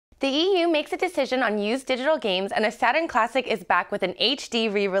The EU makes a decision on used digital games, and a Saturn classic is back with an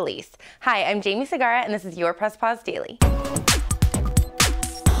HD re-release. Hi, I'm Jamie Segara, and this is your Press Pause Daily.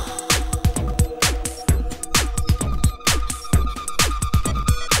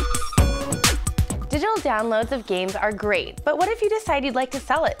 Digital downloads of games are great, but what if you decide you'd like to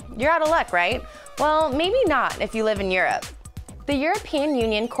sell it? You're out of luck, right? Well, maybe not if you live in Europe. The European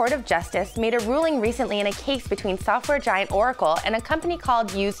Union Court of Justice made a ruling recently in a case between software giant Oracle and a company called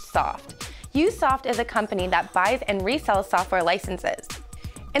UseSoft. UseSoft is a company that buys and resells software licenses.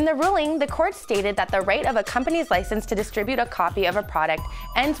 In the ruling, the court stated that the right of a company's license to distribute a copy of a product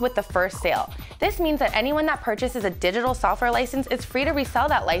ends with the first sale. This means that anyone that purchases a digital software license is free to resell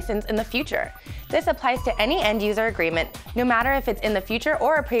that license in the future. This applies to any end-user agreement, no matter if it's in the future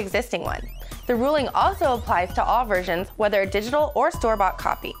or a pre-existing one. The ruling also applies to all versions, whether a digital or store-bought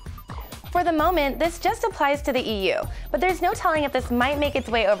copy. For the moment, this just applies to the EU, but there's no telling if this might make its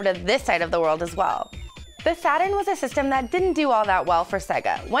way over to this side of the world as well. The Saturn was a system that didn't do all that well for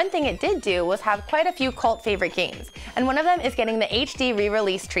Sega. One thing it did do was have quite a few cult favorite games, and one of them is getting the HD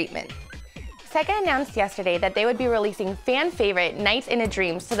re-release treatment. Sega announced yesterday that they would be releasing fan-favorite Nights in a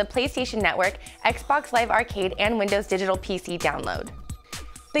Dreams to the PlayStation Network, Xbox Live Arcade, and Windows Digital PC download.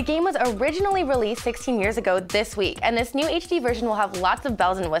 The game was originally released 16 years ago this week, and this new HD version will have lots of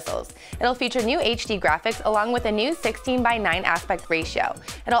bells and whistles. It'll feature new HD graphics along with a new 16:9 aspect ratio.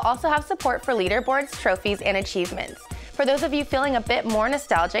 It'll also have support for leaderboards, trophies, and achievements. For those of you feeling a bit more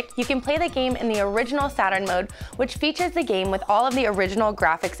nostalgic, you can play the game in the original Saturn mode, which features the game with all of the original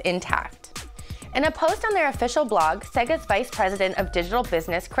graphics intact. In a post on their official blog, Sega's Vice President of Digital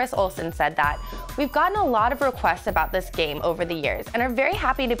Business, Chris Olsen, said that, "We've gotten a lot of requests about this game over the years and are very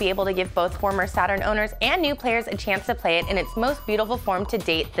happy to be able to give both former Saturn owners and new players a chance to play it in its most beautiful form to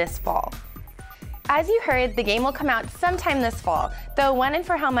date this fall." As you heard, the game will come out sometime this fall, though when and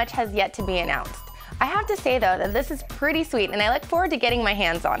for how much has yet to be announced. I have to say though that this is pretty sweet and I look forward to getting my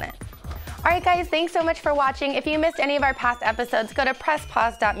hands on it. Alright guys, thanks so much for watching. If you missed any of our past episodes, go to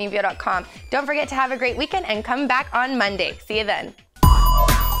presspause.mevio.com. Don't forget to have a great weekend and come back on Monday. See you then.